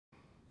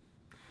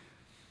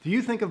Do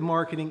you think of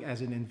marketing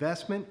as an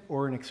investment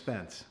or an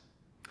expense?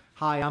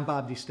 Hi, I'm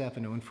Bob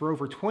DiStefano, and for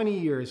over 20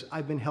 years,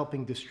 I've been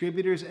helping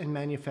distributors and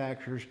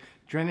manufacturers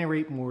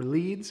generate more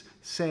leads,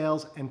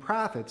 sales, and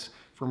profits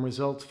from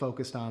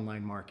results-focused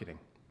online marketing.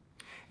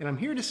 And I'm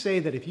here to say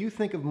that if you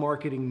think of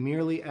marketing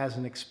merely as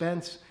an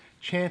expense,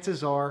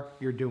 chances are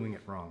you're doing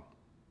it wrong.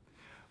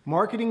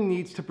 Marketing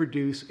needs to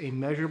produce a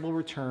measurable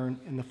return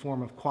in the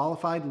form of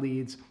qualified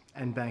leads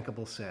and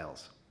bankable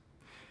sales.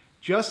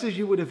 Just as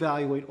you would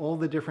evaluate all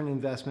the different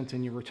investments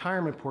in your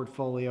retirement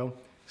portfolio,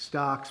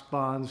 stocks,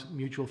 bonds,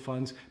 mutual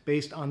funds,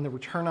 based on the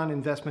return on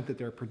investment that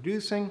they're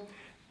producing,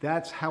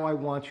 that's how I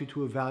want you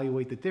to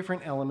evaluate the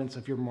different elements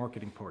of your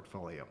marketing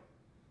portfolio.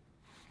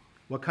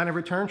 What kind of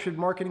return should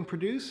marketing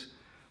produce?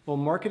 Well,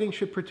 marketing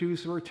should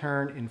produce a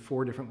return in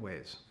 4 different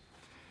ways.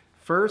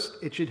 First,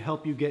 it should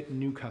help you get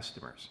new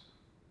customers.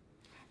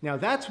 Now,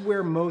 that's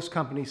where most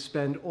companies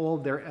spend all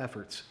of their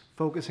efforts,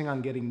 focusing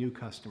on getting new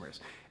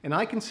customers. And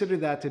I consider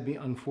that to be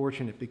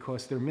unfortunate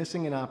because they're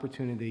missing an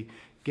opportunity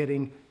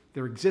getting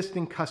their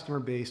existing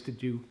customer base to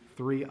do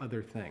 3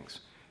 other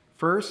things.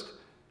 First,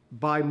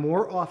 buy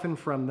more often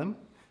from them.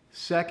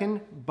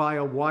 Second, buy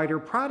a wider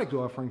product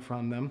offering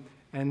from them.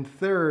 And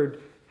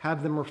third,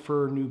 have them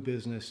refer new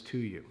business to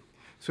you.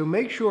 So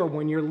make sure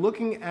when you're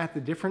looking at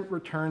the different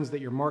returns that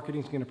your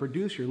marketing is going to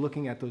produce, you're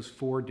looking at those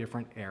 4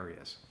 different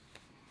areas.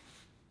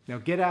 Now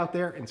get out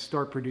there and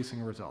start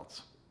producing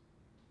results.